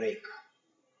break.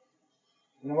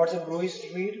 You know what's a bruised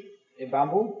reed? A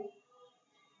bamboo?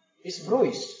 It's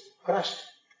bruised, crushed.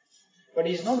 But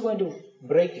he is not going to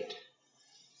break it.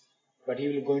 But he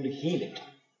will going to heal it.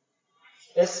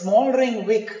 A smoldering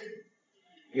wick.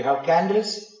 You have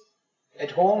candles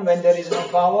at home when there is no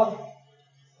power.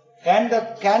 And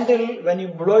the candle, when you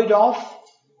blow it off,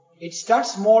 it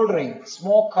starts smoldering.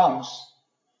 Smoke comes.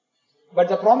 But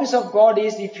the promise of God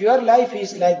is, if your life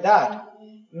is like that,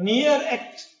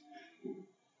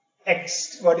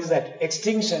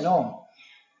 extinction, no.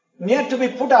 Near to be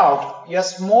put out, you are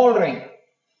smoldering.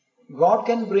 God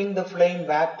can bring the flame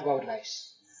back to our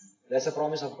lives. That's a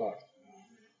promise of God.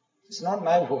 It's not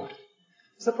my word.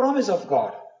 It's a promise of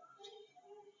God.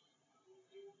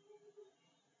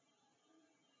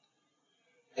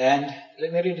 And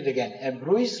let me read it again. A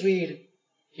bruised reed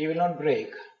he will not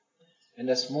break, and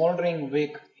a smoldering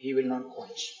wick he will not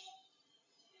quench.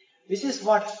 This is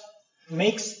what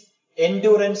makes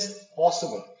endurance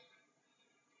possible.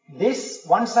 This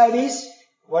one side is,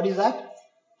 what is that?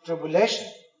 Tribulation.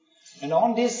 And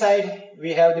on this side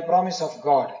we have the promise of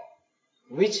God,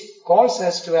 which calls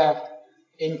us to have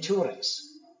endurance.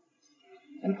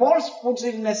 And Paul puts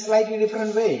it in a slightly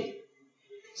different way.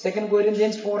 2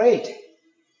 Corinthians 4:8.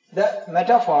 The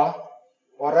metaphor,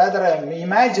 or rather an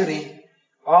imagery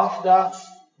of the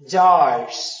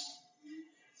jars.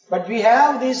 But we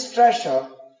have this treasure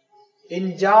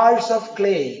in jars of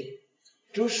clay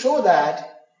to show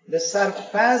that the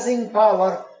surpassing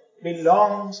power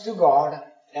belongs to God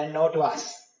and not to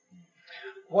us.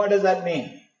 What does that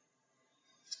mean?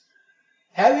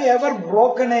 Have you ever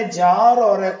broken a jar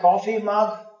or a coffee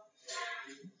mug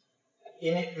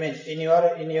in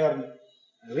your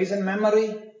recent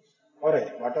memory? Or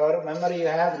whatever memory you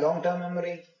have, long-term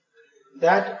memory,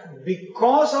 that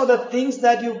because of the things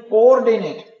that you poured in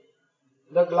it,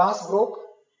 the glass broke?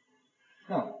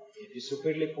 No. If you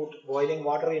stupidly put boiling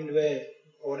water into a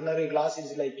ordinary glass,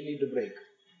 it's likely to break.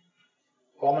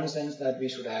 Common sense that we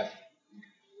should have.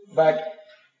 But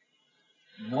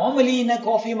normally in a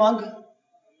coffee mug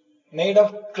made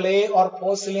of clay or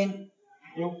porcelain,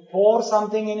 you pour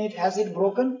something in it, has it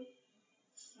broken?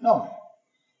 No.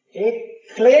 A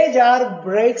clay jar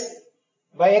breaks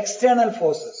by external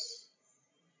forces.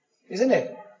 Isn't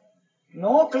it?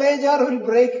 No clay jar will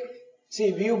break. See,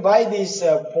 if you buy this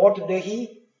pot dahi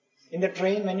in the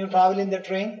train, when you travel in the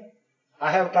train,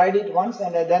 I have tried it once,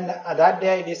 and then that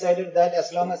day I decided that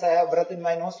as long as I have breath in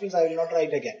my nostrils, I will not try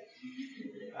it again.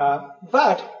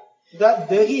 But the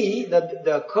dahi,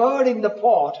 the curd in the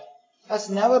pot, has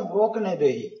never broken a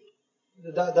dahi,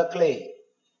 the clay.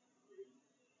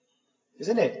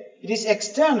 Isn't it? It is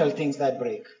external things that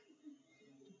break.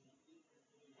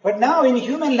 But now in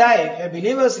human life, a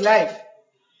believer's life,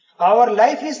 our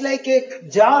life is like a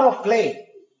jar of clay.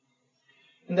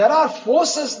 And there are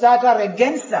forces that are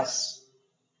against us.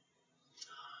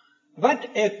 But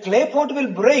a clay pot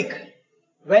will break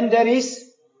when there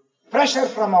is pressure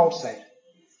from outside.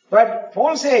 But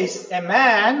Paul says, a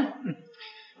man,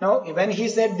 when he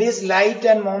said these light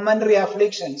and momentary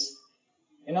afflictions,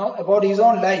 about his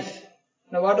own life.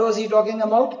 Now what was he talking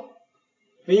about?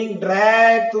 Being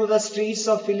dragged through the streets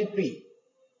of Philippi.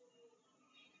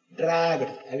 Dragged.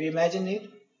 Have you imagined it?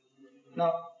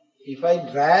 Now, if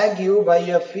I drag you by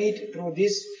your feet through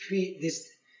this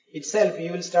itself,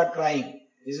 you will start crying.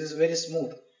 This is very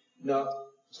smooth. The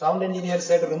sound engineer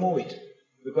said remove it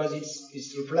because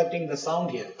it's reflecting the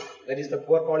sound here. That is the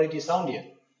poor quality sound here.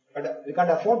 But we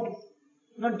can't afford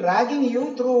to. Dragging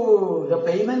you through the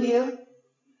pavement here,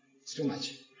 It's too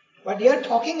much. But you're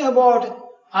talking about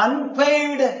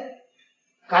unpaved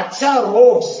kacha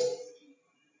roads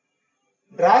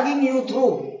dragging you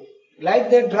through like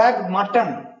they drag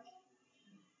mutton.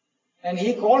 And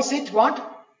he calls it what?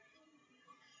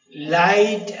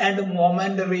 Light and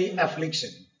momentary affliction.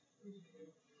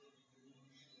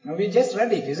 Now we just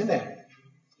read it, isn't it?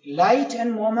 Light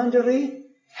and momentary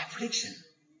affliction.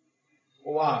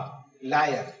 Wow,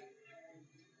 liar.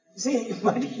 See,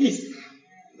 but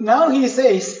now he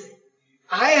says,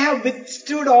 I have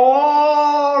withstood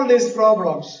all these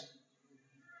problems.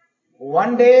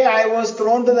 One day I was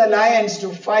thrown to the lions to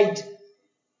fight.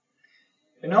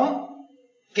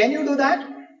 Can you do that?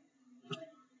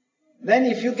 Then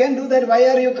if you can do that, why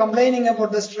are you complaining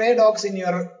about the stray dogs in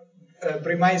your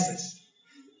premises?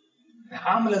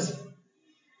 Harmless.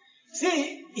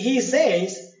 See, he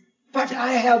says, but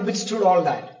I have withstood all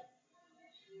that.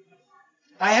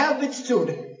 I have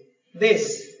withstood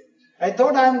this. I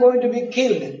thought I am going to be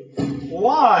killed.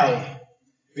 Why?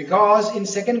 Because in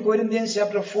 2 Corinthians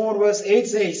chapter 4 verse 8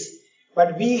 says,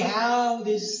 but we have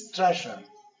this treasure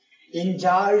in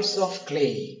jars of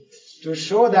clay to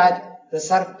show that the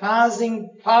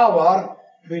surpassing power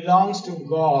belongs to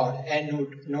God and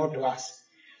not to us.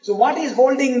 So what is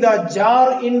holding the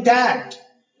jar intact?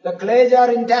 The clay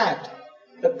jar intact.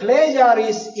 The clay jar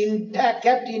is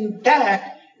kept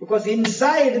intact because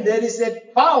inside there is a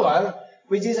power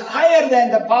which is higher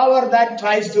than the power that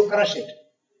tries to crush it.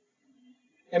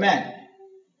 Amen.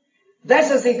 That's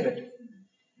the secret.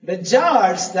 The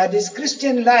jars, that is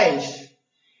Christian life,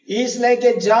 is like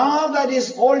a jar that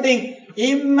is holding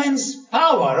immense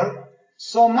power,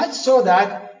 so much so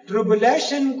that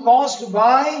tribulation caused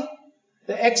by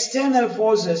the external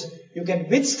forces, you can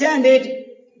withstand it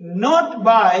not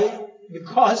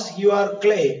because you are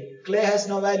clay. Clay has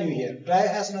no value here. Clay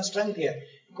has no strength here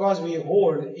because we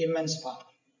hold immense power.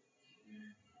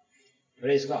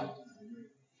 Praise God.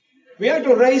 We have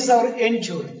to raise our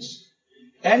endurance.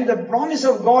 And the promise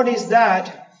of God is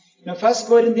that, 1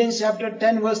 Corinthians chapter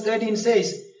 10 verse 13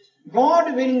 says,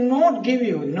 God will not give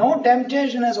you, no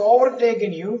temptation has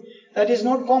overtaken you that is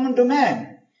not common to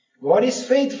man. God is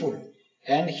faithful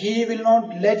and He will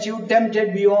not let you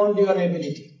tempted beyond your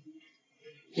ability.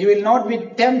 He will not be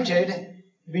tempted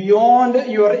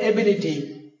beyond your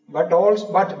ability, but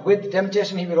with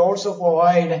temptation He will also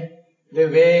provide the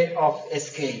way of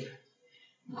escape.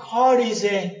 God is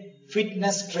a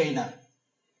fitness trainer.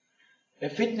 A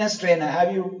fitness trainer.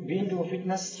 Have you been to a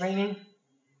fitness training?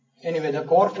 Anyway, the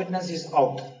core fitness is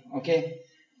out. Okay?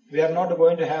 We are not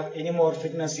going to have any more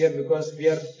fitness here because we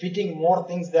are fitting more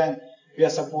things than we are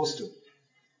supposed to.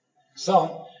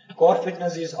 So, core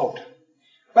fitness is out.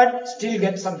 But still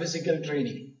get some physical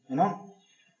training.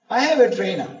 I have a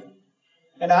trainer.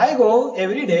 And I go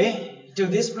every day to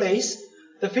this place.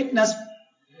 The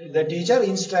teacher,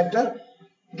 instructor,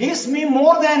 gives me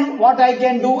more than what I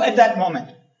can do at that moment.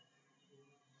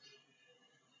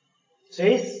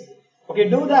 Says, okay,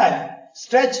 do that.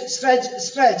 Stretch.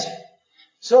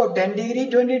 So 10 degree,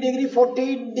 20 degree,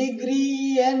 40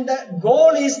 degree, and the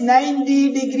goal is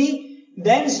 90 degree.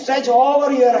 Then stretch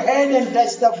over your head and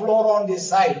touch the floor on this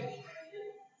side.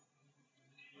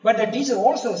 But the teacher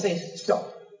also says,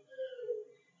 stop.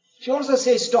 She also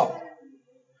says, stop.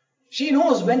 She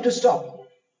knows when to stop.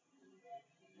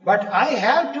 But I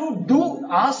have to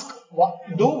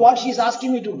do what she's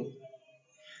asking me to do.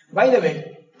 By the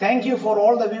way, thank you for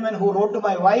all the women who wrote to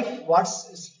my wife,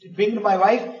 pinged my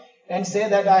wife and say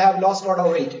that I have lost a lot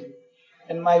of weight.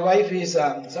 And my wife is,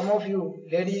 some of you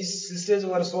ladies, sisters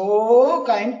were so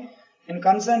kind and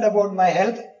concerned about my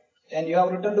health. And you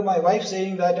have written to my wife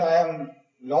saying that I am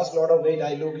lost a lot of weight,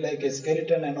 I look like a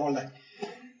skeleton and all that.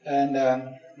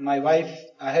 And my wife,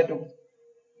 I had to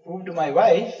prove to my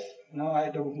wife, I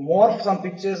had to morph some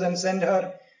pictures and send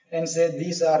her and say,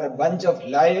 these are a bunch of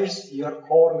liars, you're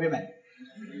poor women.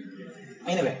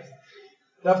 Anyway,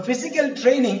 the physical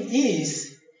training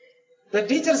is, the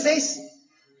teacher says,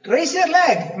 raise your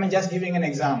leg. Just giving an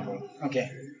example. Okay.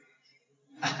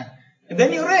 And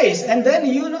then you raise, and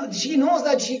then she knows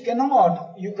that you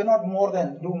cannot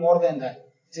do more than that.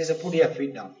 She says, put your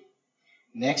feet down.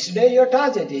 Next day your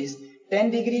target is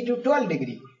 10 degree to 12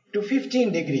 degree to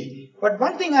 15 degree. But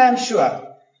one thing I am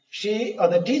sure, she or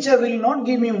the teacher will not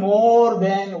give me more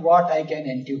than what I can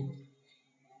endure.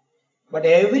 But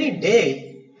every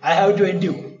day I have to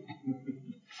endure.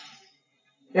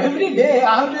 Every day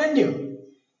I have to endure.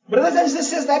 Brothers and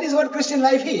sisters, that is what Christian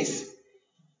life is.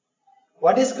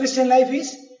 What is Christian life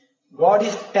is? God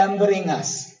is tempering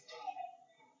us.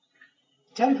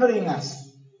 Tempering us.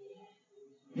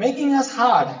 Making us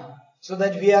hard so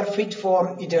that we are fit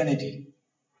for eternity.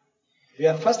 We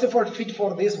are first of all fit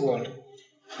for this world,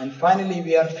 and finally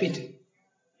we are fit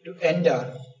to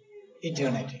enter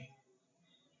eternity.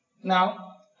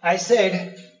 Now, I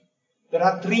said there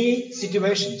are 3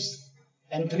 situations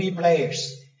and 3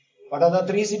 players. What are the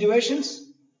 3 situations?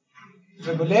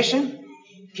 Tribulation,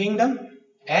 kingdom,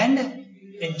 and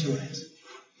endurance.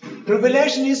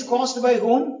 Tribulation is caused by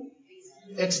whom?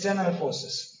 External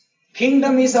forces.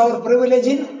 Kingdom is our privilege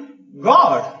in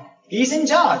God. He is in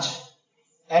charge.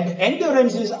 And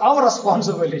endurance is our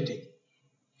responsibility.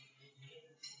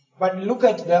 But look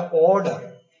at the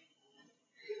order.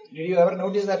 Did you ever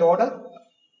notice that order?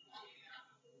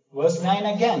 Verse 9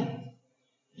 again.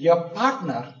 Your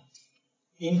partner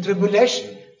in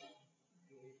tribulation,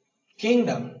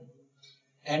 kingdom,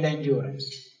 and endurance.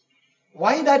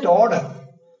 Why that order?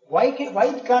 Why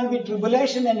it can't be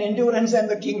tribulation and endurance and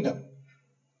the kingdom?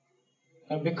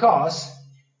 Because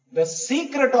the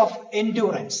secret of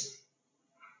endurance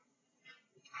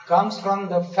comes from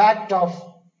the fact of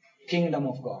kingdom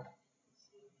of God.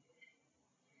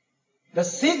 The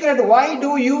secret why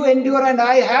do you endure and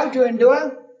I have to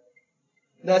endure?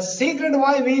 The secret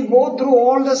why we go through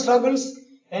all the struggles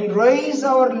and raise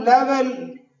our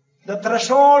level, the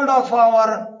threshold of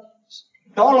our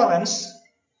tolerance,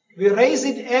 we raise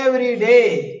it every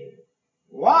day.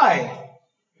 Why?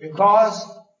 Because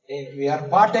we are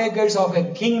partakers of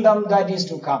a kingdom that is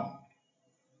to come.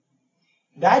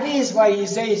 That is why he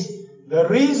says the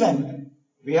reason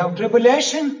we have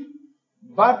tribulation,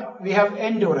 but we have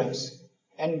endurance.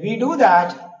 And we do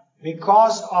that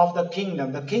because of the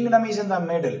kingdom. The kingdom is in the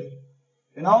middle.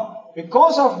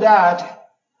 Because of that,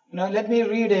 let me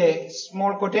read a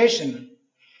small quotation.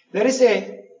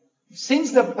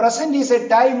 Since the present is a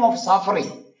time of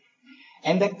suffering,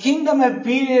 and the kingdom a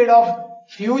period of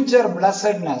future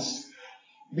blessedness,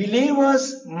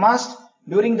 believers must,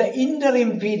 during the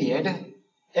interim period,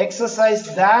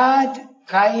 exercise that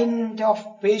kind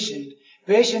of patient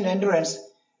endurance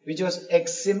which was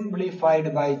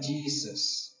exemplified by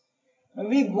Jesus.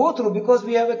 We go through because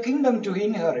we have a kingdom to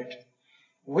inherit.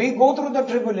 We go through the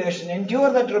tribulation,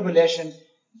 endure the tribulation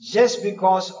just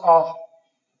because of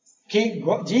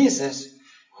Jesus,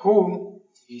 who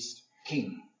is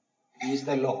King. He is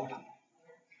the Lord.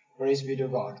 Praise be to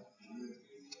God.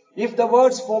 If the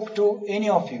word spoke to any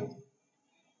of you,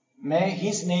 may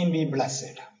His name be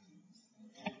blessed.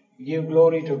 Give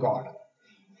glory to God.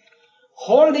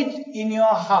 Hold it in your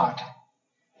heart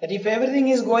that if everything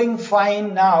is going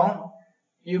fine now,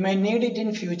 you may need it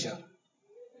in future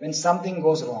when something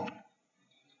goes wrong.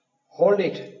 Hold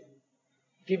it.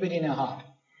 Keep it in your heart.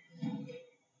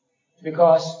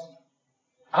 Because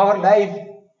our life,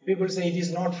 people say it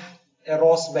is not a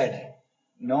rose bed.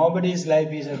 Nobody's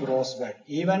life is a rose bed.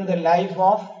 Even the life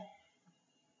of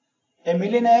a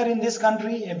millionaire in this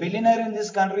country, a billionaire in this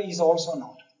country is also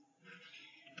not.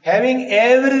 Having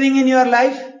everything in your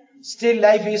life, still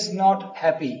life is not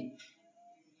happy.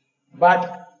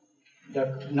 But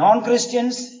the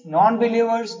non-Christians,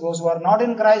 non-believers, those who are not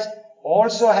in Christ,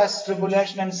 also has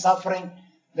tribulation and suffering,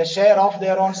 the share of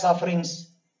their own sufferings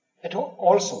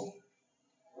also.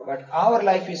 But our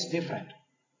life is different.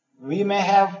 We may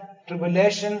have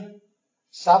tribulation,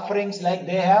 sufferings like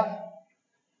they have.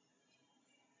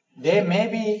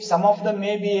 Some of them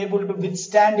may be able to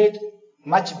withstand it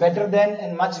much better than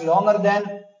and much longer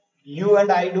than you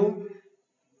and I do.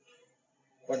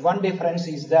 But one difference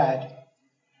is that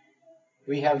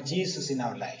we have Jesus in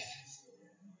our life,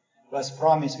 who has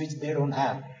promised, which they don't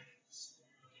have.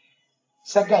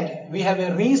 Second, we have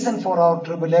a reason for our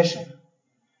tribulation.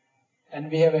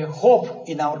 And we have a hope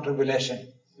in our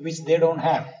tribulation, which they don't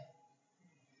have.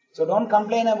 So don't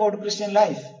complain about Christian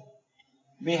life.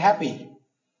 Be happy,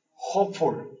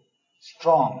 hopeful,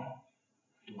 strong.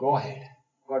 Go ahead.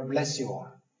 God bless you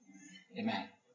all. Amen.